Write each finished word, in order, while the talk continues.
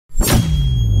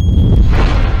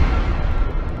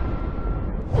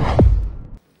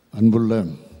அன்புள்ள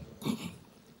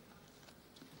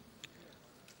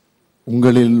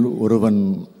உங்களில் ஒருவன்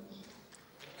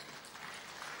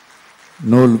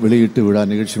நூல் வெளியீட்டு விழா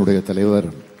நிகழ்ச்சியினுடைய தலைவர்,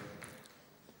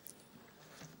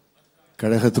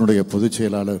 கழகத்தினுடைய பொதுச்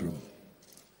செயலாளர்,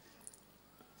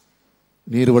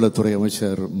 நீர்வளத்துறை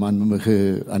அமைச்சர் மாண்புமிகு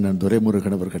அண்ணன்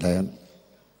துரைமுருகன் அவர்களே,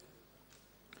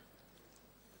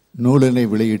 நூலினை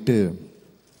வெளியிட்டு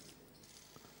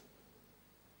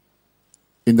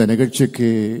இந்த நிகழ்ச்சிக்கு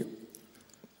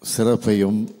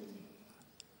சிறப்பையும்,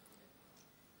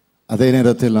 அதே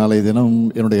நேரத்தில் நாளை தினம்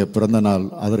என்னுடைய பிறந்த நாள்,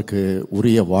 அதற்கு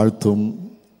உரிய வாழ்த்தும்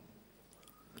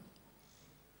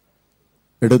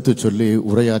எடுத்து சொல்லி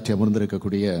உரையாற்றி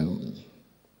அமர்ந்திருக்கக்கூடிய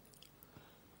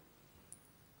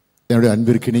என்னுடைய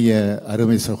அன்பிற்கினிய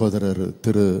அருமை சகோதரர்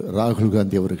திரு ராகுல்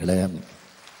காந்தி அவர்களே,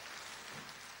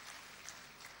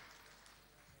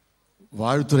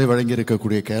 வாழ்த்துறை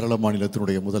வழங்கியிருக்கக்கூடிய கேரள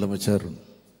மாநிலத்தினுடைய முதலமைச்சர்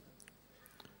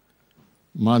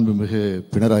மாண்புமிகு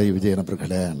பினராயி விஜயன்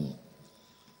அவர்களே,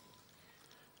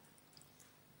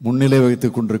 முன்னிலை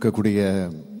வைத்துக் கொண்டிருக்கக்கூடிய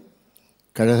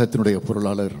கழகத்தினுடைய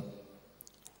பொருளாளர்,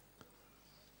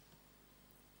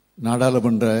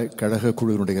 நாடாளுமன்ற கழக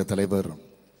குழுவினுடைய தலைவர்,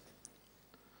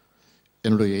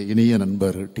 என்னுடைய இனிய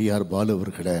நண்பர் டி.ஆர். பாலு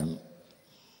அவர்களே,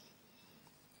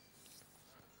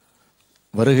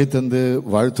 வருகை தந்து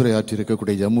வாழ்த்துறை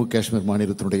ஆற்றியிருக்கக்கூடிய ஜம்மு காஷ்மீர்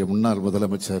மாநிலத்தினுடைய முன்னாள்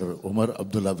முதலமைச்சர் உமர்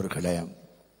அப்துல்லா அவர்களே,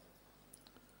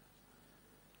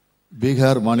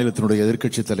 பீகார் மாநிலத்தினுடைய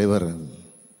எதிர்க்கட்சி தலைவர்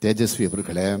தேஜஸ்வி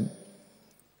அவர்களே,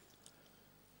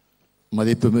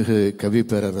 மதிப்புமிகு கவி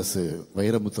பேரரசு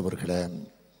வைரமுத்து அவர்களே,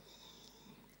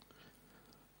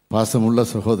 பாசமுள்ள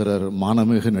சகோதரர்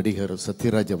மானமிகு நடிகர்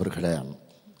சத்யராஜ் அவர்களே,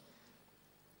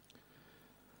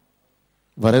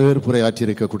 வரவேற்புரை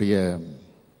ஆற்றியிருக்கக்கூடிய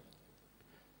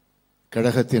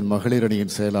கழகத்தின் மகளிர்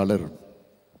அணியின் செயலாளர்,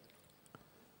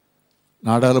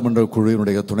 நாடாளுமன்ற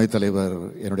குழுவினுடைய துணைத் தலைவர்,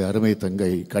 என்னுடைய அருமை தங்கை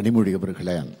கனிமொழி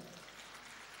அவர்களே,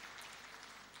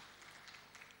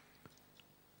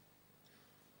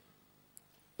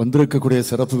 வந்திருக்கக்கூடிய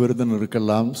சிறப்பு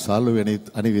விருந்தினருக்கெல்லாம் சால்வை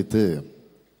அணிவித்து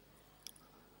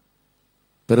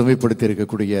பெருமைப்படுத்தி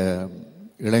இருக்கக்கூடிய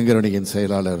இளைஞரணியின்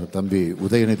செயலாளர் தம்பி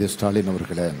உதயநிதி ஸ்டாலின்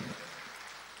அவர்களே,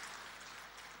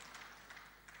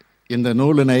 இந்த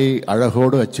நூலினை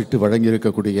அழகோடு அச்சிட்டு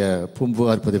வழங்கியிருக்கக்கூடிய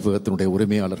பூம்புகார் பதிப்பகத்தினுடைய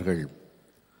உரிமையாளர்கள்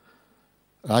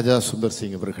ராஜா சுந்தர்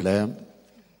சிங் அவர்களே,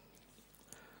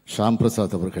 ஷாம்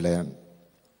பிரசாத் அவர்களே,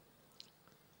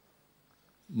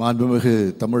 மாண்புமிகு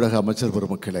தமிழக அமைச்சர்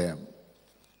பெருமக்களே,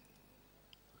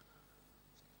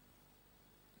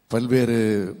 பல்வேறு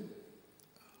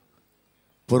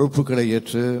பொறுப்புகளை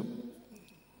ஏற்று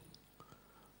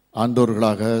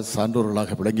ஆண்டோர்களாக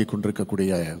சான்றோர்களாக விளங்கிக்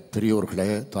கொண்டிருக்கக்கூடிய பெரியோர்களே,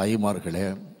 தாய்மார்களே,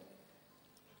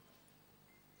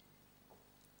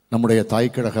 நம்முடைய தாய்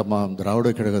கழகமாம் திராவிட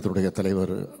கழகத்தினுடைய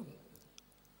தலைவர்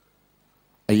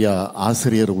ஐயா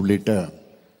ஆசிரியர் உள்ளிட்ட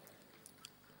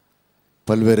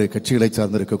பல்வேறு கட்சிகளை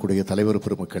சார்ந்திருக்கக்கூடிய தலைவர்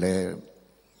பெருமக்களே,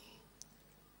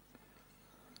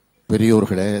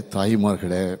 பெரியோர்களே,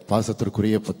 தாய்மார்களே,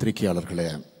 பாசத்திற்குரிய பத்திரிகையாளர்களே,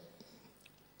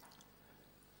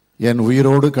 என்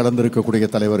உயிரோடு கலந்திருக்கக்கூடிய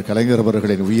தலைவர் கலைஞர்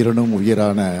அவர்களின் உயிரினும்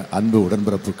உயிரான அன்பு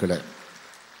உடன்பிறப்புகளே,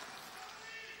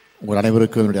 உங்கள்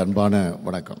அனைவருக்கும் என்னுடைய அன்பான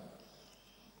வணக்கம்.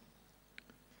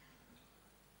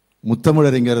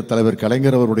 முத்தமிழறிஞர் தலைவர்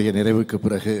கலைஞர் அவருடைய நிறைவுக்கு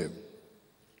பிறகு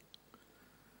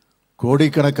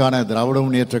கோடிக்கணக்கான திராவிட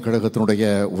முன்னேற்ற கழகத்தினுடைய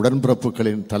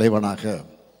உடன்பிறப்புகளின் தலைவனாக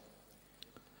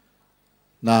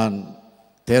நான்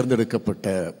தேர்ந்தெடுக்கப்பட்ட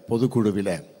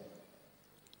பொதுக்குழுவில்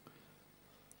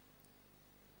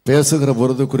பேசுகிற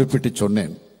பொழுது குறிப்பிட்டு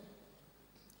சொன்னேன்,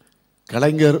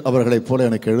 கலைஞர் அவர்களைப் போல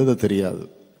எனக்கு எழுத தெரியாது,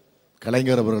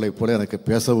 கலைஞர் அவர்களைப் போல எனக்கு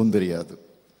பேசவும் தெரியாது,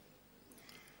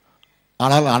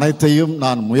 ஆனால் அனைத்தையும்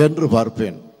நான் முயன்று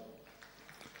பார்ப்பேன்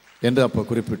என்று அப்போ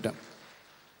குறிப்பிட்டேன்.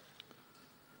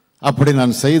 அப்படி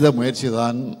நான் செய்த முயற்சி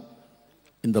தான்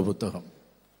இந்த புத்தகம்.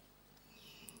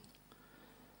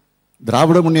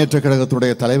 திராவிட முன்னேற்ற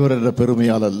கழகத்துடைய தலைவர் என்ற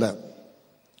பெருமையால் அல்ல,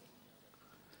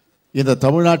 இந்த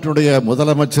தமிழ்நாட்டினுடைய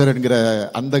முதலமைச்சர் என்கிற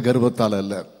அந்த கர்வத்தால்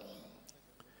அல்ல,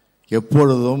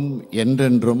 எப்பொழுதும்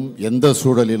என்றென்றும் எந்த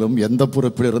சூழலிலும் எந்த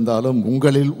பொறுப்பில் இருந்தாலும்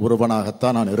உங்களில்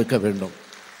ஒருவனாகத்தான் நான் இருக்க வேண்டும்.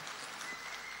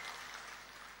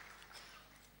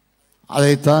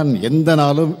 அதைத்தான் எந்த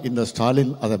நாளும் இந்த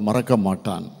ஸ்டாலின் அதை மறக்க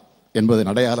மாட்டான் என்பதன்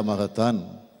அடையாளமாகத்தான்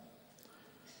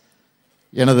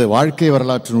எனது வாழ்க்கை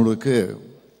வரலாற்று நூலுக்கு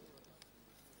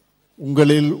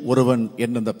உங்களில் ஒருவன்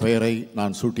என்ற பெயரை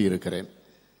நான் சூட்டியிருக்கிறேன்.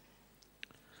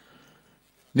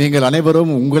 நீங்கள்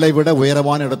அனைவரும் உங்களை விட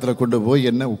உயரமான இடத்துல கொண்டு போய்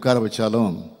என்ன உட்கார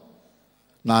வச்சாலும்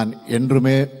நான்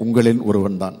என்றுமே உங்களில்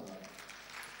ஒருவன் தான்.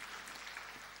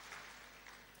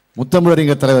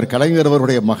 முத்தமிழறிஞர் தலைவர் கலைஞர்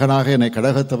அவருடைய மகனாக என்னை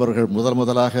கழகத்தவர்கள்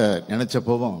முதலாக நினைச்ச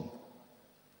போவோம்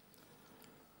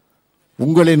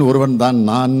உங்களின் ஒருவன் தான்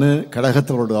நான்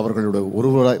கழகத்தவரோடு அவர்களுடைய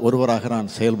ஒருவராக நான்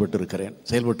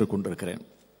செயல்பட்டு கொண்டிருக்கிறேன்.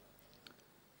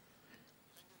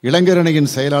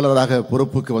 இளைஞரணியின் செயலாளராக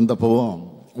பொறுப்புக்கு வந்தப்போவும்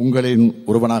உங்களின்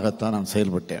ஒருவனாகத்தான் நான்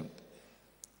செயல்பட்டேன்.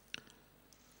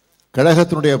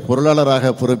 கழகத்தினுடைய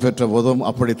பொருளாளராக பொறுப்பேற்ற போதும்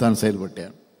அப்படித்தான்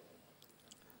செயல்பட்டேன்.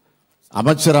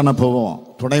 அமைச்சரான போவோம்,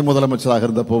 துணை முதலமைச்சராக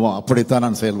இருந்த போவோம் அப்படித்தான்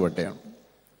நான் செயல்பட்டேன்.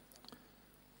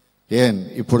 ஏன்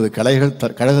இப்பொழுது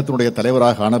கழகத்தினுடைய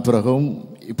தலைவராக ஆன பிறகும்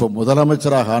இப்போ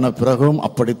முதலமைச்சராக ஆன பிறகும்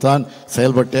அப்படித்தான்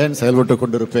செயல்பட்டு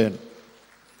கொண்டிருப்பேன்.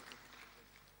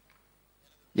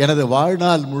 எனது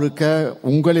வாழ்நாள் முழுக்க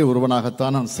உங்களில்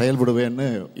ஒருவனாகத்தான் நான் செயல்படுவேன்னு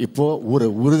இப்போ ஒரு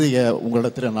உறுதியை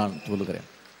உங்களிடத்தில் நான் சொல்லுகிறேன்.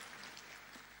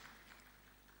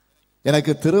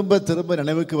 எனக்கு திரும்ப திரும்ப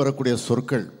நினைவுக்கு வரக்கூடிய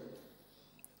சொற்கள்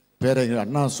பேரறிஞர்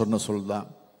அண்ணா சொன்ன சொல் தான்.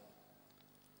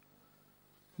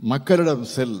 மக்களிடம்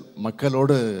செல்,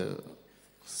 மக்களோடு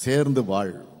சேர்ந்து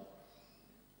வாழ்.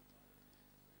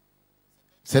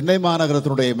 சென்னை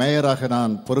மாநகரத்தினுடைய மேயராக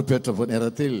நான் பொறுப்பேற்ற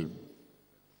நேரத்தில்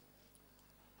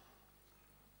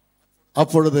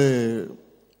அப்பொழுது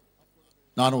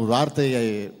நான் ஒரு வார்த்தையை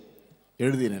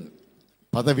எழுதினேன்.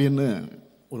 பதவின்னு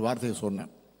ஒரு வார்த்தையை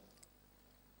சொன்னேன்.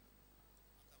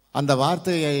 அந்த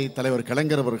வார்த்தையை தலைவர்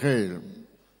கலைஞர் அவர்கள்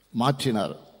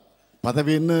மாற்றினார்.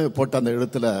 பதவின்னு போட்ட அந்த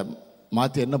எழுத்துல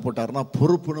மாற்றி என்ன போட்டார்னா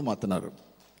பொறுப்புன்னு மாற்றினார்.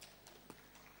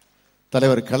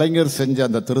 தலைவர் கலைஞர் செஞ்ச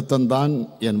அந்த திருத்தம் தான்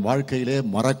என் வாழ்க்கையிலே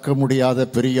மறக்க முடியாத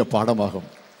பெரிய பாடமாகும்.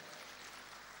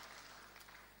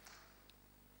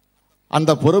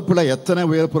 அந்த பொறுப்பில் எத்தனை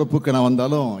உயர் பொறுப்புக்கு நான்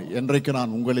வந்தாலும் என்றைக்கு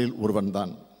நான் உங்களில் ஒருவன்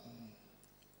தான்.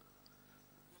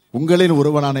 உங்களின்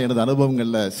ஒருவனான எனது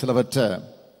அனுபவங்களில் சிலவற்றை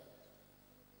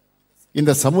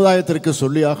இந்த சமுதாயத்திற்கு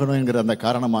சொல்லியாகணும் என்கிற அந்த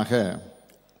காரணமாக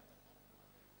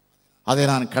அதை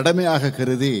நான் கடமையாக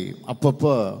கருதி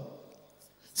அப்பப்போ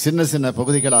சின்ன சின்ன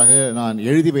பகுதிகளாக நான்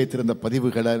எழுதி வைத்திருந்த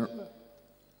பதிவுகளை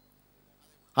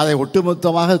அதை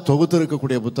ஒட்டுமொத்தமாக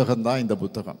தொகுத்திருக்கக்கூடிய புத்தகம்தான் இந்த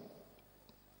புத்தகம்.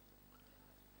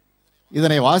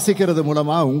 இதனை வாசிக்கிறது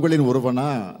மூலமா உங்களின் ஒருவனா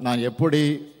நான் எப்படி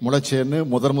முளைச்சேன்னு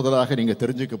முதலாக நீங்க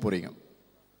தெரிஞ்சுக்க போறீங்க.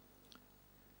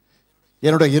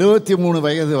 என்னோட 23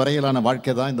 வயது வரையிலான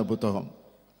வாழ்க்கை தான் இந்த புத்தகம்.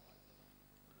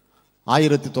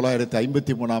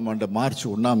 1953ஆம் ஆண்டு மார்ச்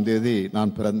 1ஆம் தேதி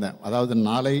நான் பிறந்தேன். அதாவது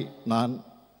நாளை நான்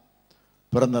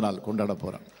பிறந்த நாள் கொண்டாட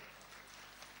போறேன்.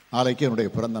 நாளைக்கு என்னுடைய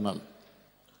பிறந்த நாள்.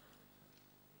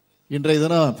 இன்றைய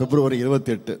தினம் பிப்ரவரி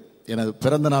 28. எனது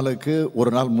பிறந்த நாளுக்கு ஒரு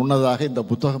நாள் முன்னதாக இந்த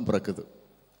புத்தகம் பிறக்குது.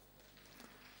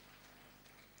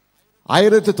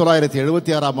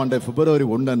 1976ஆம் ஆண்டு பிப்ரவரி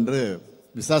 1 அன்று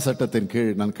விசா சட்டத்தின்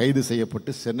கீழ் நான் கைது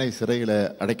செய்யப்பட்டு சென்னை சிறையில்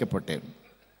அடைக்கப்பட்டேன்.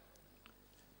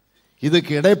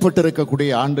 இதுக்கு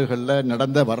இடைப்பட்டிருக்கக்கூடிய ஆண்டுகளில்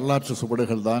நடந்த வரலாற்று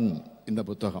சுவடுகள் தான் இந்த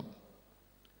புத்தகம்.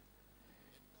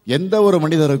 எந்த ஒரு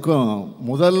மனிதருக்கும்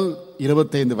முதல்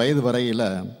 25 வயது வரையில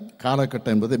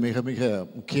காலகட்டம் என்பது மிக மிக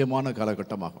முக்கியமான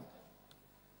காலகட்டமாகும்.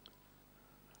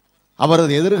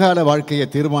 அவரது எதிர்கால வாழ்க்கையை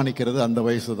தீர்மானிக்கிறது அந்த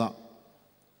வயசு தான்.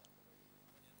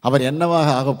 அவர்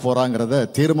என்னவாக ஆக போறாங்கிறத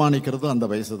தீர்மானிக்கிறது அந்த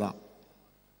வயசு தான்.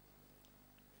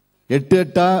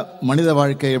 8 மனித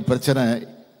வாழ்க்கை பிரச்சனை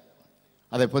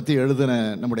அதை பற்றி எழுதின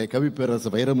நம்முடைய கவி பேரரசு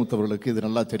வைரமுத்தவர்களுக்கு இது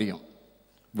நல்லா தெரியும்.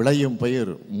 விளையும்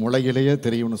பயிர் முளையிலேயே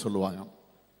தெரியும்னு சொல்லுவாங்க.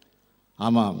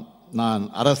 ஆமாம், நான்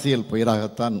அரசியல்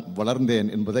பயிராகத்தான்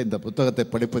வளர்ந்தேன் என்பதை இந்த புத்தகத்தை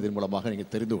படிப்பதன் மூலமாக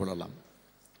நீங்கள் தெரிந்து கொள்ளலாம்.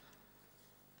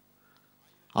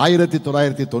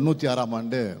 1996ஆம்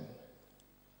ஆண்டு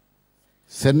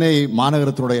சென்னை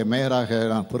மாநகரத்தினுடைய மேயராக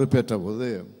நான் பொறுப்பேற்ற போது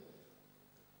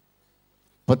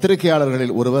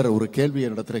பத்திரிகையாளர்களில் ஒருவர் ஒரு கேள்வி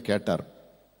என்னிடத்தில் கேட்டார்.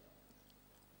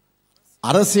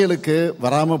 அரசியலுக்கு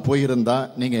வராம போயிருந்தா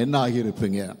நீங்க என்ன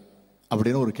ஆகியிருப்பீங்க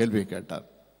அப்படின்னு ஒரு கேள்வியை கேட்டார்.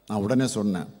 நான் உடனே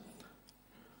சொன்னேன்,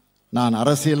 நான்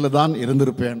அரசியலில் தான்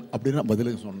இருந்திருப்பேன் அப்படின்னு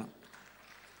பதிலுக்கு சொன்னேன்.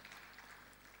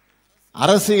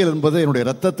 அரசியல் என்பது என்னுடைய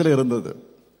ரத்தத்தில் இருந்தது.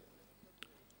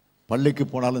 பள்ளிக்கு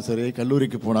போனாலும் சரி,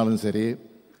 கல்லூரிக்கு போனாலும் சரி,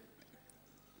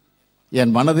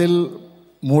 என் மனதில்,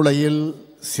 மூளையில்,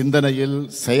 சிந்தனையில்,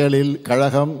 செயலில்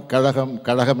கழகம் கழகம்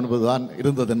கழகம் என்பதுதான்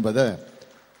இருந்தது என்பதை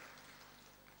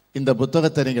இந்த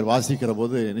புத்தகத்தை நீங்கள் வாசிக்கிற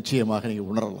போது நிச்சயமாக நீங்கள்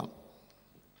உணரலாம்.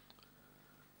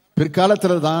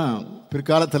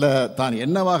 பிற்காலத்தில் தான்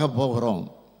என்னவாக போகிறோம்,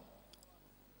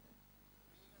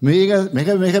 மிக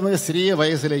மிக மிக மிக சிறிய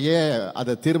வயசிலேயே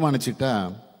அதை தீர்மானிச்சுட்டா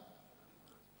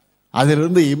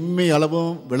அதிலிருந்து இம்மி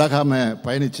அளவும் விலகாம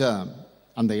பயணிச்சா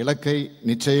அந்த இலக்கை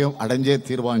நிச்சயம் அடைஞ்சே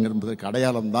தீர்வாங்க என்பதற்கு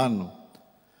அடையாளம்தான்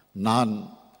நான்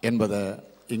என்பதை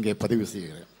இங்கே பதிவு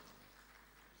செய்கிறேன்.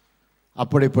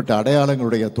 அப்படிப்பட்ட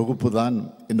அடையாளங்களுடைய தொகுப்பு தான்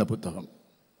இந்த புத்தகம்.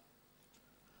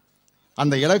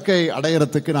 அந்த இலக்கை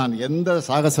அடையிறதுக்கு நான் எந்த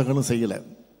சாகசங்களும் செய்யல.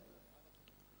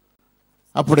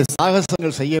 அப்படி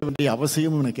சாகசங்கள் செய்ய வேண்டிய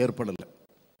அவசியமும் எனக்கு ஏற்படலை.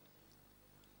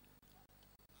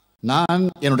 நான்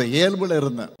என்னுடைய இயல்புல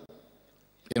இருந்தேன்.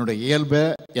 என்னுடைய இயல்பை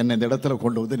என்னை இந்த இடத்துல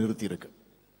கொண்டு வந்து நிறுத்தி இருக்கு.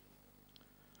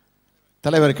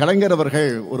 தலைவர் கலைஞர்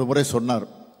அவர்கள் ஒரு முறை சொன்னார்,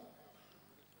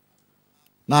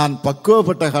 நான்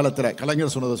பக்குவப்பட்ட காலத்தில்,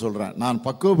 கலைஞர் சொன்னதை சொல்றேன், நான்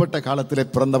பக்குவப்பட்ட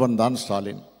காலத்தில் பிறந்தவன் தான்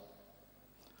ஸ்டாலின்,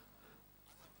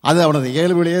 அது அவனது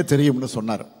இயல்பிலேயே தெரியும்னு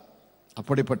சொன்னார்.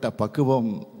 அப்படிப்பட்ட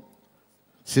பக்குவம்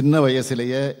சின்ன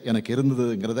வயசிலேயே எனக்கு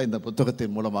இருந்ததுங்கிறத இந்த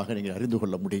புத்தகத்தின் மூலமாக நீங்கள் அறிந்து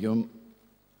கொள்ள முடியும்.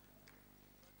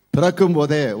 பிறக்கும்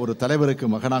போதே ஒரு தலைவருக்கு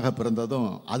மகனாக பிறந்ததும்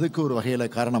அதுக்கு ஒரு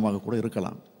வகையில் காரணமாக கூட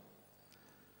இருக்கலாம்.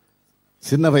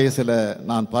 சின்ன வயசில்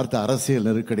நான் பார்த்த அரசியல்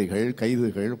நெருக்கடிகள்,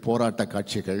 கைதுகள், போராட்ட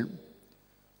காட்சிகள்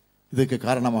இதுக்கு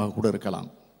காரணமாக கூட இருக்கலாம்.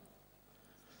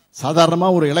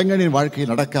 சாதாரணமாக ஒரு இளைஞனின்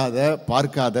வாழ்க்கையில் நடக்காத,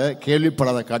 பார்க்காத,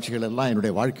 கேள்விப்படாத காட்சிகள் எல்லாம்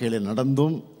என்னுடைய வாழ்க்கையில்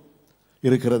நடந்தும்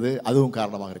இருக்கிறது, அதுவும்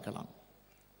காரணமாக இருக்கலாம்.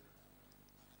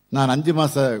 நான் 5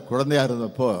 மாத குழந்தையாக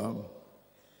இருந்தப்போ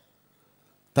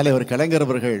தலைவர் கலைஞர்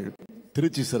அவர்கள்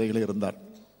திருச்சி சிறையில் இருந்தார்.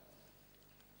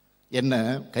 என்ன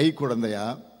கை குழந்தையா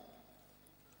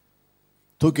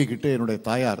தூக்கிக்கிட்டு என்னுடைய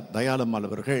தாயார் தயாளம்மாள்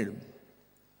அவர்கள்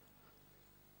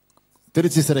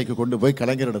திருச்சி சிறைக்கு கொண்டு போய்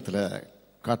கலைஞரிடத்தில்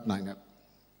காட்டினாங்க.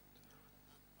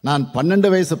 நான்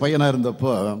 12 வயசு பையனாக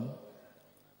இருந்தப்போ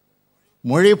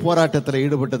மொழி போராட்டத்தில்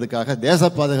ஈடுபட்டதுக்காக தேச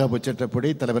பாதுகாப்பு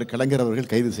சட்டப்படி தலைவர் கலைஞர்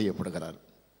அவர்கள் கைது செய்யப்படுகிறார்.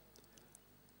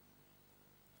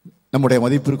 நம்முடைய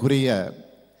மதிப்பிற்குரிய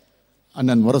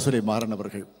அண்ணன் முரசொலி மாறன்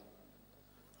அவர்கள்,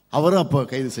 அவரும் அப்போ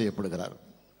கைது செய்யப்படுகிறார்.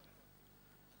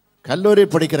 கல்லூரி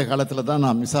படிக்கிற காலத்தில் தான்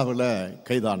நான் மிசாவில்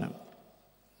கைதானேன்.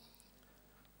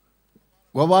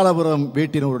 கோபாலபுரம்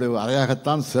வீட்டினுடைய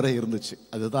அறையாகத்தான் சிறை இருந்துச்சு.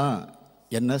 அதுதான்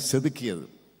என்ன செதுக்கியது.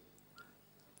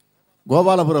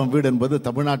 கோபாலபுரம் வீடு என்பது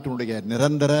தமிழ்நாட்டினுடைய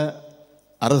நிரந்தர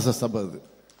அரச சபை. அது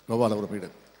கோபாலபுரம் வீடு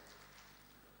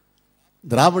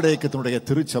திராவிட இயக்கத்தினுடைய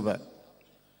திருச்சபை.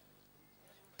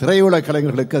 திரையுலக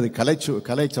கலைஞர்களுக்கு அது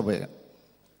கலைச்சபை,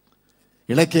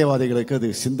 இலக்கியவாதிகளுக்கு அது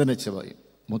சிந்தனை சபை.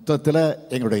 மொத்தத்தில்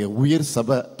எங்களுடைய உயிர்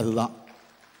சபை அதுதான்.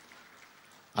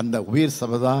 அந்த உயிர்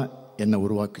சபை தான் என்னை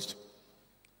உருவாக்குச்சு.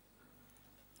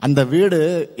 அந்த வீடு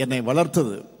என்னை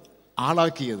வளர்த்தது,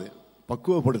 ஆளாக்கியது,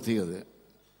 பக்குவப்படுத்தியது,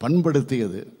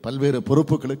 பண்படுத்தியது, பல்வேறு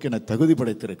பொறுப்புகளுக்கு என்னை தகுதி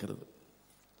படைத்திருக்கிறது.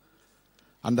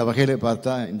 அந்த வகையிலே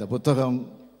பார்த்தா இந்த புத்தகம்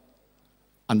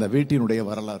அந்த வீட்டினுடைய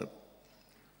வரலாறு.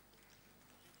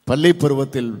 பள்ளி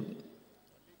பருவத்தில்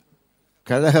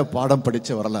கழக பாடம்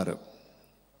படித்த வரலாறு,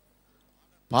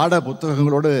 பாட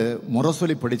புத்தகங்களோடு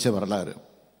முரசொலி படித்த வரலாறு,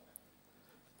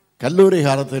 கல்லூரி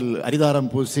காலத்தில் அரிதாரம்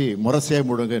பூசி முரசே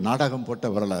முழுங்கு நாடகம் போட்ட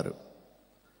வரலாறு,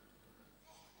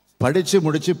 படித்து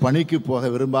முடித்து பணிக்கு போக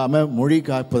விரும்பாமல் மொழி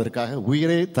காப்பதற்காக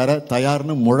உயிரை தர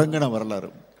தயார்னு முழங்கின வரலாறு,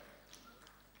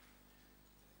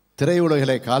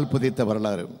 திரையுலகிலே கால் பதித்த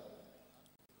வரலாறு,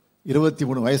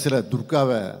 23 வயசில்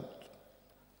துர்காவை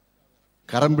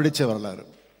கரம் பிடிச்ச வரலாறு,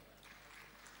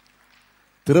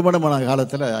 திருமணமான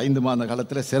காலத்தில் 5 மாத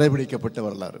காலத்தில் சிறைபிடிக்கப்பட்ட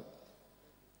வரலாறு.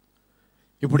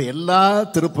 இப்படி எல்லா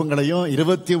திருப்பங்களையும்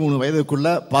 23 வயதுக்குள்ள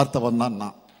பார்த்தவன் தான்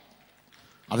நான்.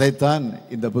 அதைத்தான்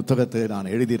இந்த புத்தகத்தை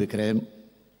நான் எழுதியிருக்கிறேன்.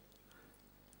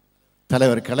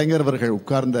 தலைவர் கலைஞர் அவர்கள்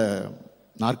உட்கார்ந்த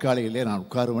நாற்காலியிலே நான்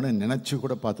உட்காருவேன்னு நினைச்சு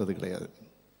கூட பார்த்தது கிடையாது.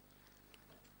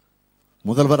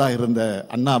 முதல்வராக இருந்த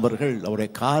அண்ணா அவர்கள் அவருடைய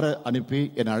காரை அனுப்பி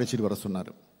என்னை அழைச்சிட்டு வர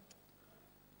சொன்னார்.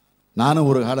 நானும்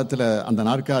ஒரு காலத்தில் அந்த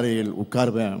நாற்காலியில்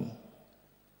உட்கார்வேன்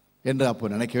என்று அப்போ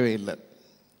நினைக்கவே இல்லை.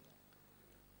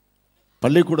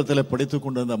 பள்ளிக்கூடத்தில் படித்து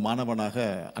கொண்டிருந்த மாணவனாக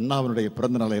அண்ணாவினுடைய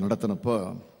பிறந்த நாளை நடத்தினப்போ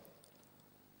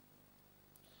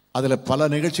அதில் பல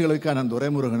நிகழ்ச்சிகளுக்கு நான்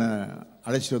துரைமுருகனை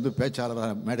அழைச்சிட்டு வந்து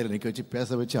பேச்சாளராக மேடையில் நிற்க வச்சு பேச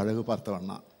வச்சு அழகு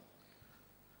பார்த்தவண்ணா.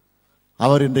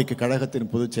 அவர் இன்றைக்கு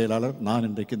கழகத்தின் பொதுச் செயலாளர், நான்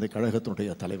இன்றைக்கு இந்த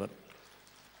கழகத்தினுடைய தலைவர்.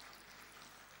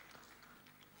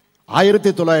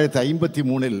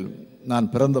 1953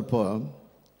 நான் பிறந்தப்போ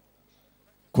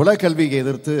குலக்கல்வியை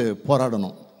எதிர்த்து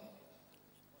போராடணும்.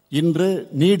 இன்று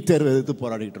நீட் தேர்வை எதிர்த்து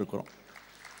போராடிட்டு இருக்கிறோம்.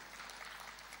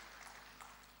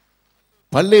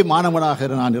 பள்ளி மாணவனாக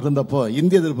நான் இருந்தப்போ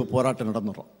இந்திய எதிர்ப்பு போராட்டம்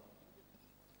நடந்துடும்.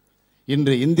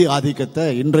 இன்று இந்திய ஆதிக்கத்தை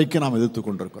இன்றைக்கு நாம் எதிர்த்து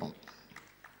கொண்டிருக்கிறோம்.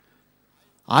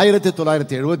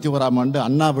 1971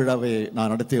 அண்ணா விழாவை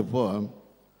நான் நடத்தியப்போ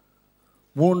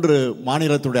 3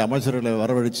 மாநிலத்துடைய அமைச்சர்களை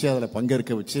வரவழைச்சு அதில்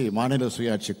பங்கேற்க வச்சு மாநில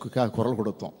சுயாட்சிக்காக குரல்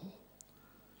கொடுத்தோம்.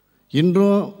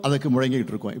 இன்றும் அதுக்கு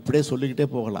முழங்கிட்டு இருக்கோம். இப்படியே சொல்லிக்கிட்டே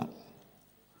போகலாம்.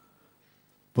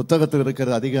 புத்தகத்தில்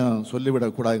இருக்கிறது அதிகம்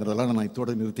சொல்லிவிடக்கூடாதுங்கிறதெல்லாம் நான்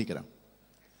இதோடு நிறுத்திக்கிறேன்.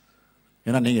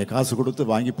 ஏன்னா நீங்கள் காசு கொடுத்து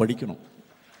வாங்கி படிக்கணும்.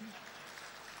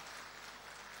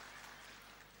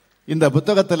 இந்த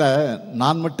புத்தகத்தில்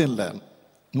நான் மட்டும் இல்லை,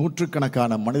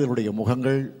 நூற்றுக்கணக்கான மனிதனுடைய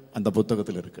முகங்கள் அந்த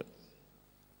புத்தகத்தில் இருக்கு.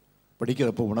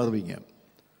 படிக்கிறப்போ உணர்வீங்க.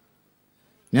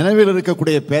 நினைவில்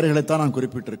இருக்கக்கூடிய பெயர்களைத்தான் நான்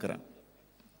குறிப்பிட்டிருக்கிறேன்.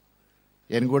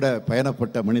 என் கூட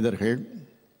பயணப்பட்ட மனிதர்கள்,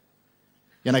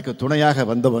 எனக்கு துணையாக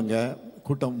வந்தவங்க,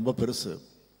 கூட்டம் ரொம்ப பெருசு.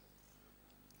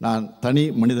 நான் தனி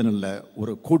மனிதன் இல்லை,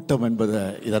 ஒரு கூட்டம் என்பதை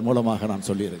இதன் மூலமாக நான்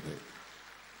சொல்லியிருக்கிறேன்.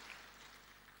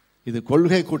 இது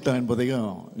கொள்கை கூட்டம்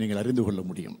என்பதையும் நீங்கள் அறிந்து கொள்ள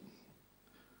முடியும்.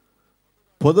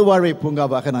 பொது வாழ்வை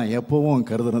பூங்காவாக நான் எப்பவும்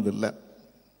கருதுனதில்லை.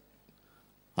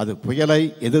 அது புயலை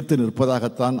எதிர்த்து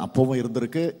நிற்பதாகத்தான் அப்பவும்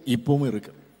இருந்திருக்கு, இப்பவும்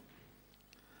இருக்கு.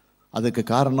 அதுக்கு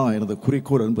காரணம் எனது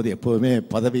குறிக்கோள் என்பது எப்போவுமே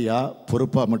பதவியா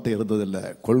பொறுப்பா மட்டும் இருந்ததில்லை,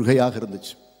 கொள்கையாக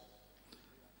இருந்துச்சு.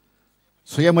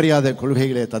 சுயமரியாதை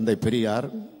கொள்கையிலே தந்தை பெரியார்,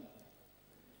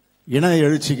 இன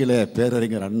எழுச்சியிலே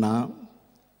பேரறிஞர் அண்ணா,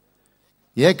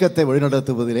 இயக்கத்தை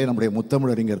வழிநடத்துவதிலே நம்முடைய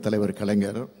முத்தமிழறிஞர் தலைவர்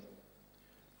கலைஞர்,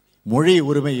 மொழி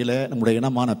உரிமையிலே நம்முடைய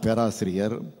இனமான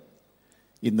பேராசிரியர்,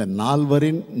 இந்த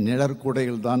நால்வரின்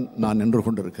நிழற்குடையில் தான் நான் நின்று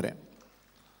கொண்டிருக்கிறேன்.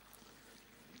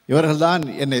 இவர்கள்தான்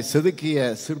என்னை செதுக்கிய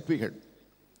சிற்பிகள்.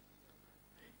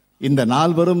 இந்த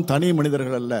நால்வரும் தனி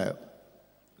மனிதர்கள் அல்ல,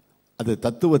 அது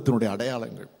தத்துவத்தினுடைய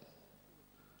அடையாளங்கள்.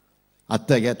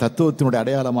 அத்தகைய தத்துவத்தினுடைய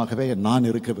அடையாளமாகவே நான்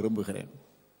இருக்க விரும்புகிறேன்.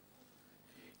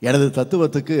 எனது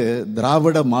தத்துவத்துக்கு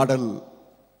திராவிட மாடல்,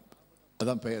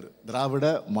 அதான் பெயர், திராவிட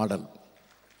மாடல்.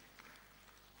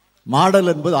 மாடல்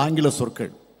என்பது ஆங்கில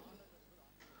சொற்கள்.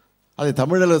 அதை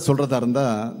தமிழில் சொல்றதா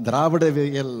இருந்தால்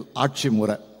திராவிடவியல் ஆட்சி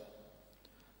முறை.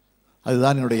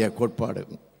 அதுதான் என்னுடைய கோட்பாடு.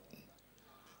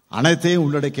 அனைத்தையும்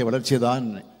உள்ளடக்கிய வளர்ச்சி தான்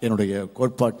என்னுடைய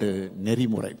கோட்பாட்டு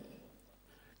நெறிமுறை.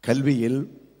 கல்வியில்,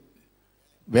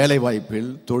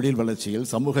 வேலைவாய்ப்பில், தொழில் வளர்ச்சியில்,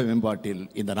 சமூக மேம்பாட்டில்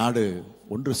இந்த நாடு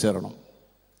ஒன்று சேரணும்.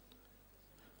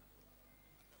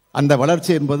 அந்த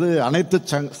வளர்ச்சி என்பது அனைத்து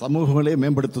சமூகங்களையும்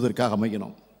மேம்படுத்துவதற்காக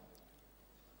அமையணும்.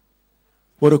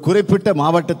 ஒரு குறிப்பிட்ட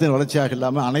மாவட்டத்தின் வளர்ச்சியாக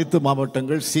இல்லாமல் அனைத்து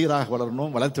மாவட்டங்கள் சீராக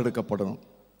வளரணும், வளர்த்தெடுக்கப்படணும்.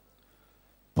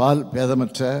 பால்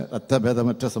பேதமற்ற, இரத்த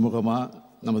பேதமற்ற சமூகமாக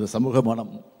நமது சமூக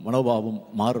மனோபாவம்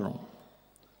மாறணும்.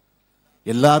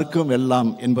 எல்லாருக்கும் எல்லாம்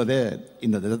என்பதே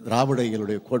இந்த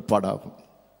திராவிடர்களுடைய கோட்பாடாகும்.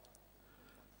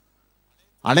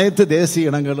 அனைத்து தேசிய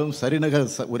இனங்களும் சரிநிகர்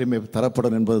உரிமை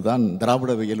தரப்படும் என்பதுதான்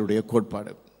திராவிடவியலுடைய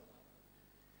கோட்பாடு.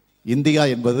 இந்தியா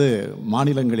என்பது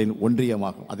மாநிலங்களின்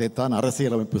ஒன்றியமாகும். அதைத்தான்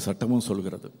அரசியலமைப்பு சட்டமும்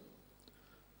சொல்கிறது.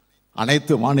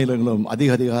 அனைத்து மாநிலங்களும்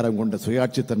அதிக அதிகாரம் கொண்ட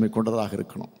சுயாட்சித்தன்மை கொண்டதாக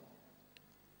இருக்கணும்.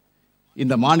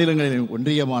 இந்த மாநிலங்களின்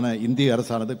ஒன்றியமான இந்திய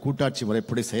அரசானது கூட்டாட்சி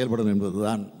முறைப்படி செயல்படும்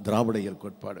என்பதுதான் திராவிடவியல்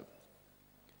கோட்பாடு.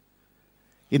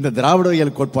 இந்த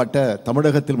திராவிடவியல் கோட்பாட்டை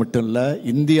தமிழகத்தில் மட்டும் இல்லை,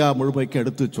 இந்தியா முழுமைக்கு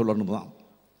எடுத்து சொல்லணும் தான்.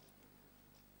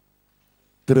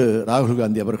 திரு ராகுல்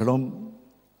காந்தி அவர்களும்,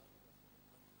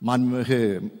 மாண்புமிகு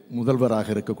முதல்வராக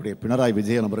இருக்கக்கூடிய பினராயி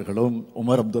விஜயன் அவர்களும்,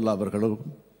 உமர் அப்துல்லா அவர்களும்,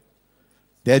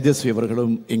 தேஜஸ்வி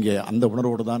அவர்களும் இங்கே அந்த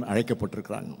உணர்வோடு தான்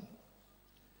அழைக்கப்பட்டிருக்கிறாங்க.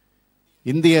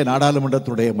 இந்திய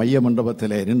நாடாளுமன்றத்துடைய மைய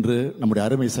மண்டபத்திலே நின்று நம்முடைய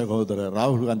அருமை சகோதரர்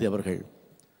ராகுல் காந்தி அவர்கள்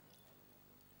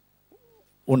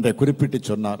ஒன்றை குறிப்பிட்டு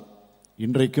சொன்னார்.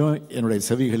 இன்றைக்கும் என்னுடைய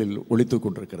செவிகளில் ஒலித்துக்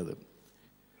கொண்டிருக்கிறது.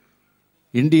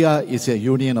 India is a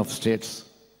union of states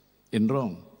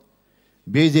என்றும்,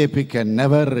 BJP can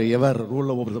never ever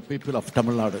rule over the people of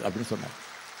Tamil Nadu அப்படின்னு சொன்னார்.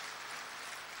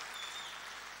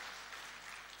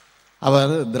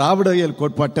 அவர் திராவிடவியல்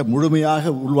கோட்பாட்டை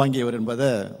முழுமையாக உள்வாங்கியவர்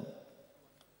என்பதை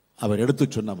அவர் எடுத்து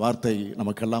சொன்ன வார்த்தை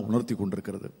நமக்கெல்லாம் உணர்த்தி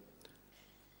கொண்டிருக்கிறது.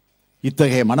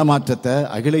 இத்தகைய மனமாற்றத்தை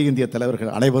அகில இந்திய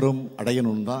தலைவர்கள் அனைவரும்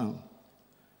அடையணும் தான்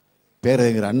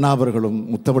பேரறிஞர் அண்ணா அவர்களும்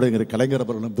முத்தமிழறிஞர் கலைஞர்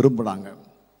அவர்களும் விரும்பினாங்க.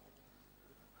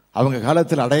 அவங்க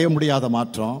காலத்தில் அடைய முடியாத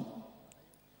மாற்றம்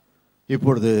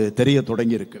இப்பொழுது தெரிய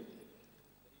தொடங்கி இருக்கு.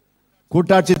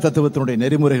 கூட்டாட்சி தத்துவத்தினுடைய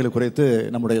நெறிமுறைகள் குறித்து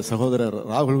நம்முடைய சகோதரர்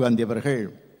ராகுல் காந்தி அவர்கள்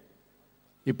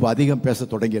இப்போ அதிகம் பேச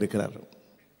தொடங்கி இருக்கிறார்.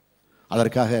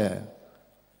 அதற்காக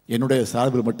என்னுடைய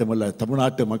சார்பில் மட்டுமல்ல,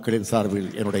 தமிழ்நாட்டு மக்களின் சார்பில்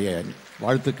என்னுடைய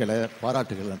வாழ்த்துக்களை,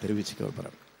 பாராட்டுகளை நான் தெரிவிச்சுக்க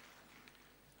விரும்புகிறேன்.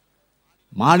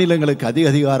 மாநிலங்களுக்கு அதிக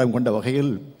அதிகாரம் கொண்ட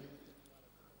வகையில்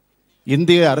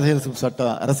இந்திய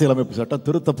அரசியலமைப்பு சட்டம்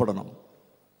திருத்தப்படணும்.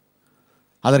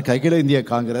 அதற்கு அகில இந்திய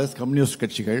காங்கிரஸ், கம்யூனிஸ்ட்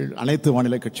கட்சிகள், அனைத்து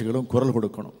மாநில கட்சிகளும் குரல்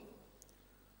கொடுக்கணும்.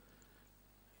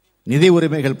 நிதி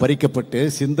உரிமைகள் பறிக்கப்பட்டு,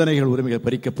 சிந்தனைகள் உரிமைகள்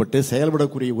பறிக்கப்பட்டு,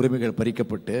 செயல்படக்கூடிய உரிமைகள்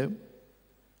பறிக்கப்பட்டு,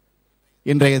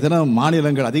 இன்றைய தினம்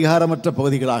மாநிலங்கள் அதிகாரமற்ற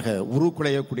பகுதிகளாக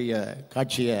உருக்குலையக்கூடிய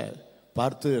காட்சியை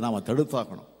பார்த்து நாம்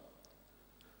தடுத்தாகணும்.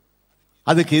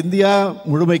 அதுக்கு இந்தியா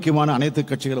முழுமைக்குமான அனைத்து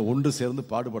கட்சிகளும் ஒன்று சேர்ந்து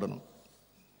பாடுபடணும்.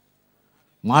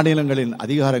 மாநிலங்களின்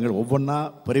அதிகாரங்கள் ஒவ்வொன்றா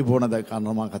பறிபோனத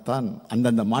காரணமாகத்தான்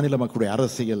அந்தந்த மாநில மக்களுடைய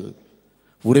அரசியல்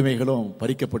உரிமைகளும்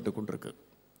பறிக்கப்பட்டு கொண்டிருக்கு.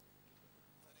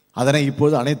 அதனை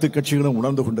இப்போது அனைத்து கட்சிகளும்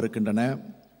உணர்ந்து கொண்டிருக்கின்றன.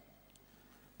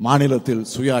 மாநிலத்தில்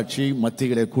சுயாட்சி,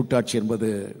 மத்தியிலே கூட்டாட்சி என்பது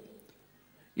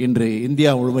இன்று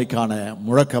இந்தியா முழுமைக்கான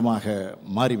முழக்கமாக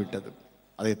மாறிவிட்டது.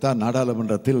 அதைத்தான்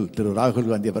நாடாளுமன்றத்தில் திரு ராகுல்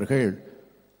காந்தி அவர்கள்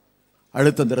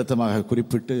அழுத்தம் திருத்தமாக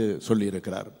குறிப்பிட்டு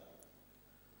சொல்லியிருக்கிறார்.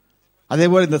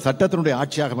 அதேபோல் இந்த சட்டத்தினுடைய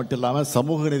ஆட்சியாக மட்டும் இல்லாமல்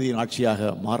சமூக நீதியின்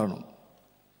ஆட்சியாக மாறணும்.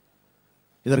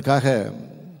 இதற்காக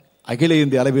அகில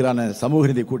இந்திய அளவிலான சமூக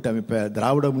நீதி கூட்டமைப்பை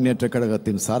திராவிட முன்னேற்ற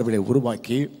கழகத்தின் சார்பிலே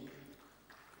உருவாக்கி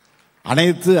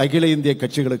அனைத்து அகில இந்திய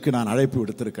கட்சிகளுக்கு நான் அழைப்பு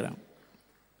விடுத்திருக்கிறேன்.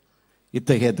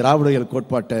 இத்தகைய திராவிடவியல்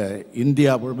கோட்பாட்டை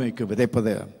இந்தியா முழுமைக்கு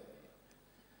விதைப்பதை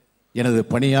எனது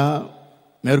பணியா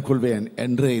மேற்கொள்வேன்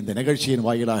என்று இந்த நிகழ்ச்சியின்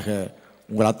வாயிலாக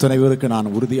உங்கள் அத்தனை பேருக்கு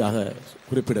நான் உறுதியாக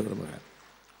குறிப்பிட விரும்புகிறேன்.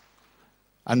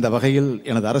 அந்த வகையில்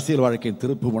எனது அரசியல் வாழ்க்கையின்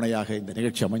திருப்பு முனையாக இந்த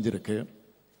நிகழ்ச்சி அமைஞ்சிருக்கு.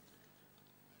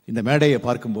 இந்த மேடையை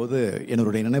பார்க்கும்போது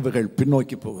என்னுடைய நினைவுகள்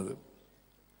பின்னோக்கி போகுது.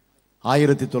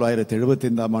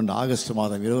 1975 ஆண்டு ஆகஸ்ட்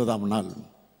மாதம் 20ஆம் நாள்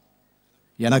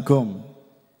எனக்கும்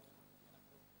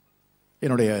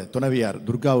என்னுடைய துணைவியார்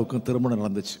துர்காவுக்கும் திருமணம்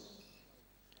நடந்துச்சு.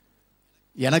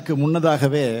 எனக்கு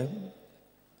முன்னதாகவே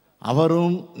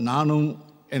அவரும் நானும்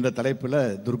என்ற தலைப்பில்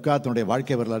துர்கா தன்னுடைய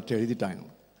வாழ்க்கை வரலாற்றை எழுதிட்டாங்க.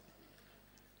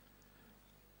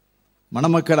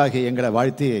 மணமக்களாகிய எங்களை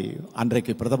வாழ்த்தி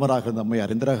அன்றைக்கு பிரதமராக இருந்த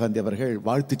அம்மையார் இந்திரா காந்தி அவர்கள்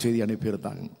வாழ்த்து செய்தி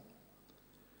அனுப்பியிருந்தாங்க.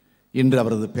 இன்று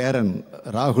அவரது பேரன்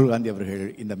ராகுல் காந்தி அவர்கள்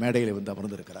இந்த மேடையில் வந்து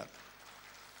அமர்ந்திருக்கிறார்.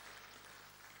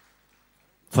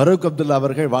 ஃபரூக் அப்துல்லா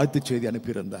அவர்கள் வாழ்த்து செய்தி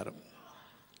அனுப்பியிருந்தார்.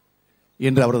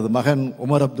 இன்று அவரது மகன்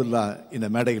உமர் அப்துல்லா இந்த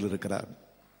மேடையில் இருக்கிறார்.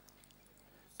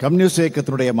 கம்யூனிஸ்ட்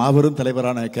இயக்கத்தினுடைய மாபெரும்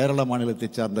தலைவரான கேரள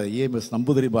மாநிலத்தைச் சார்ந்த EMS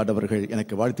நம்பூதிரிபாட் அவர்கள்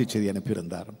எனக்கு வாழ்த்து செய்தி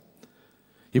அனுப்பியிருந்தார்.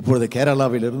 இப்பொழுது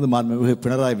கேரளாவிலிருந்து மாண்புமிகு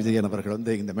பினராயி விஜயன் அவர்கள்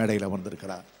வந்து இந்த மேடையில்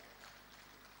அமர்ந்திருக்கிறார்.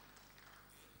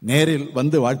 நேரில்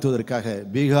வந்து வாழ்த்துவதற்காக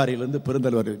பீகாரிலிருந்து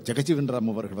பெருந்தலைவர் ஜெகஜீவன்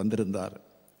ராம் அவர்கள் வந்திருந்தார்.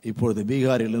 இப்பொழுது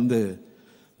பீகாரிலிருந்து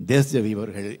தேஸ்ஜவி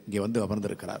அவர்கள் இங்கே வந்து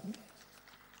அமர்ந்திருக்கிறார்.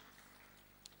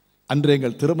 அன்று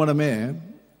எங்கள் திருமணமே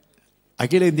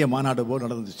அகில இந்திய மாநாடு போல்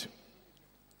நடந்துச்சு.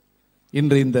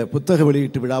 இன்று இந்த புத்தக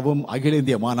வெளியீட்டு விழாவும் அகில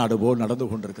இந்திய மாநாடு போல் நடந்து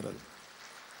கொண்டிருக்கிறது.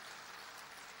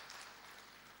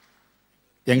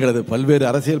 எங்களது பல்வேறு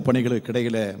அரசியல் பணிகளுக்கு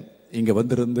இடையில இங்கே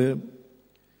வந்திருந்து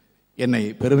என்னை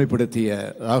பெருமைப்படுத்திய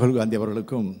ராகுல் காந்தி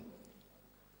அவர்களுக்கும்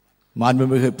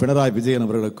மாண்புமிகு பினராயி விஜயன்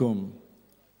அவர்களுக்கும்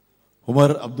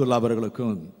உமர் அப்துல்லா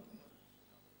அவர்களுக்கும்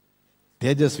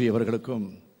தேஜஸ்வி அவர்களுக்கும்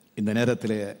இந்த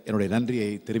நேரத்தில் என்னுடைய நன்றியை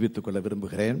தெரிவித்துக் கொள்ள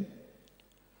விரும்புகிறேன்.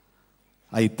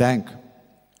 I thank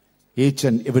each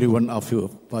and every one of you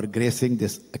for gracing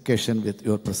this occasion with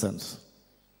your presence.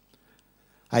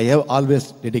 I have always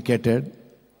dedicated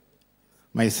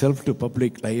myself to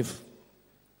public life,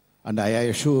 and I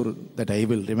assure that I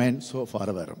will remain so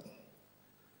forever.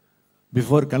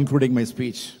 Before concluding my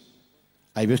speech,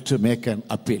 I wish to make an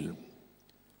appeal,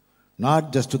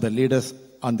 not just to the leaders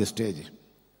on the stage,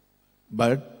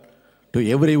 but to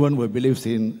everyone who believes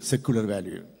in secular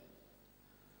value.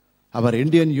 Our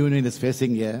Indian Union is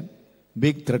facing a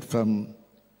big threat from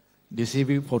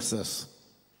deceiving forces.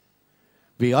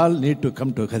 We all need to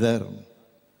come together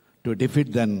to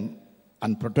defeat them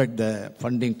and protect the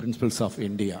founding principles of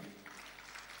India.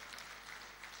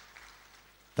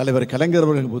 தலைவர் கலைஞர்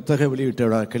அவர்கள் புத்தக வெளியீட்டு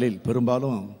விழாக்களில்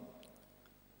பெரும்பாலும்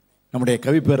நம்முடைய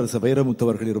கவிப்பேரரசு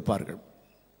வைரமுத்தவர்கள் இருப்பார்கள்.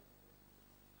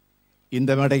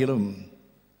 இந்த மேடையிலும்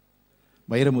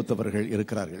வைரமுத்தவர்கள்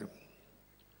இருக்கிறார்கள்.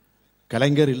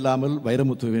 கலைஞர் இல்லாமல்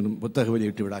வைரமுத்துவின் புத்தக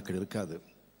வெளியீட்டு விழாக்கள் இருக்காது.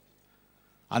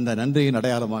 அந்த நன்றியின்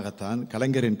அடையாளமாகத்தான்,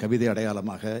 கலைஞரின் கவிதை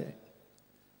அடையாளமாக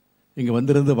இங்கு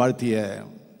வந்திருந்து வாழ்த்திய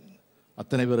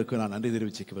அத்தனை பேருக்கு நான் நன்றி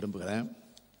தெரிவிச்சுக்க விரும்புகிறேன்.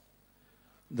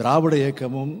 திராவிட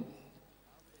இயக்கமும்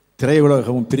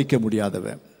திரையுலகமும் பிரிக்க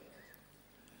முடியாதவை.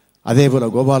 அதேபோல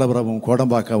கோபாலபுரமும்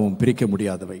கோடம்பாக்கமும் பிரிக்க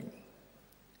முடியாதவை.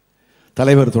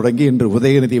 தலைவர் தொடங்கி இன்று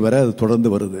உதயநிதி வரை அது தொடர்ந்து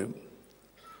வருது.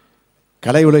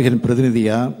 கலை உலகின்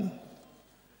பிரதிநிதியா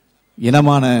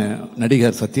இனமான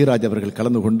நடிகர் சத்யராஜ் அவர்கள்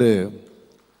கலந்து கொண்டு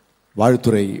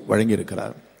வாழ்த்துரை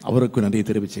வழங்கியிருக்கிறார். அவருக்கு நன்றி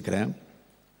தெரிவிச்சுக்கிறேன்.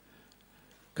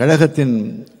 கழகத்தின்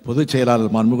பொதுச்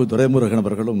செயலாளர் மாண்புமிகு துரைமுருகன்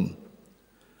அவர்களும்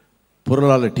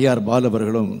பொருளாளர் TR பாலு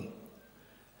அவர்களும்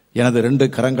எனது 2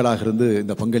 கரங்களாக இருந்து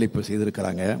இந்த பங்களிப்பு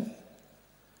செய்திருக்கிறாங்க.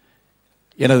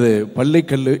 எனது பள்ளி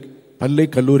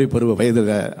கல்லூரி பருவ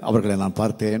வயதில் அவர்களை நான்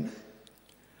பார்த்தேன்.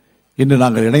 இன்று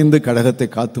நாங்கள் இணைந்து கழகத்தை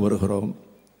காத்து வருகிறோம்.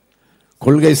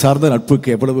 கொள்கை சார்ந்த நட்புக்கு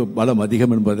எவ்வளவு பலம்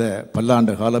அதிகம் என்பதை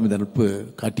பல்லாண்டு காலம் இந்த நட்பு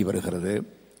காட்டி வருகிறது.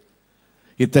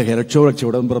 இத்தகைய லட்ச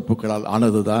உடன்பிறப்புகளால்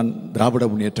ஆனதுதான் திராவிட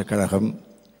முன்னேற்ற கழகம்.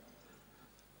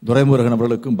 துரைமுருகன்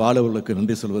அவர்களுக்கும் பாலு அவர்களுக்கு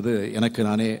நன்றி சொல்வது எனக்கு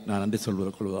நான் நன்றி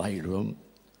சொல்வதற்குள் ஆகிடுவோம்.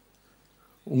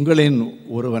 உங்களின்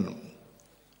ஒருவன்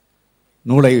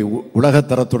நூலை உலகத்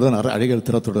தரத்துடன் அழகியல்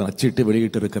தரத்துடன் அச்சிட்டு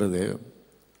வெளியிட்டு இருக்கிறது.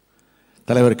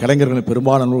 தலைவர் கலைஞர்களின்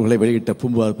பெரும்பாலான நூல்களை வெளியிட்ட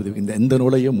பூம்புகார் பதிவு இந்த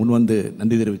நூலையும் முன்வந்து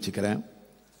நன்றி தெரிவிச்சுக்கிறேன்.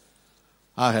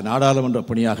 ஆக நாடாளுமன்ற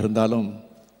பணியாக இருந்தாலும்,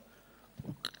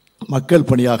 மக்கள்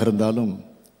பணியாக இருந்தாலும்,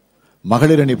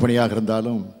 மகளிர் அணி பணியாக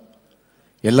இருந்தாலும்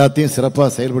எல்லாத்தையும் சிறப்பாக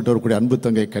செயல்பட்டு வரக்கூடிய அன்பு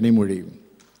தங்கை கனிமொழி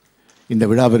இந்த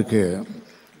விழாவிற்கு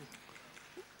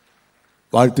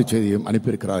வாழ்த்துச் செய்தியும்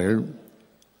அனுப்பியிருக்கிறார்கள்.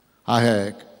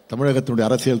 ஆக தமிழகத்தினுடைய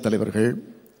அரசியல் தலைவர்கள்,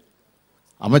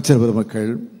 அமைச்சர்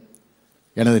பெருமக்கள்,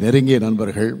 எனது நெருங்கிய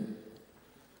நண்பர்கள்,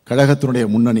 கழகத்தினுடைய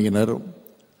முன்னணியினர்,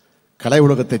 கலை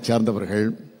உலகத்தைச் சார்ந்தவர்கள்,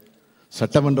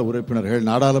 சட்டமன்ற உறுப்பினர்கள்,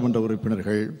 நாடாளுமன்ற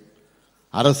உறுப்பினர்கள்,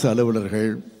 அரசு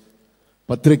அலுவலர்கள்,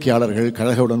 பத்திரிகையாளர்கள்,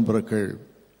 கழக உடன்பிறர்கள்,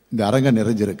 இந்த அரங்கம்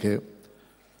நிறைஞ்சிருக்கு.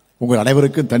 உங்கள்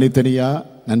அனைவருக்கும் தனித்தனியாக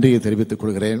நன்றியை தெரிவித்துக்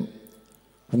கொள்கிறேன்.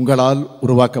 உங்களால்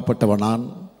உருவாக்கப்பட்டவன் நான்,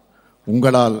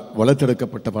 உங்களால்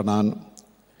வளர்த்தெடுக்கப்பட்டவன் நான்,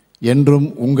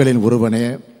 என்றும் உங்களின்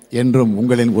ஒருவனே, என்றும்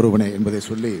உங்களின் ஒருவனே என்பதை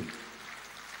சொல்லி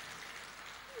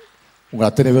உங்கள்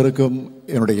அத்தனை பேருக்கும்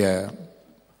என்னுடைய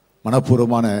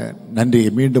மனப்பூர்வமான நன்றியை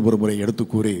மீண்டும் ஒரு முறை எடுத்து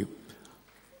கூறி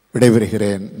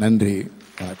விடைபெறுகிறேன். நன்றி,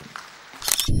 வணக்கம்.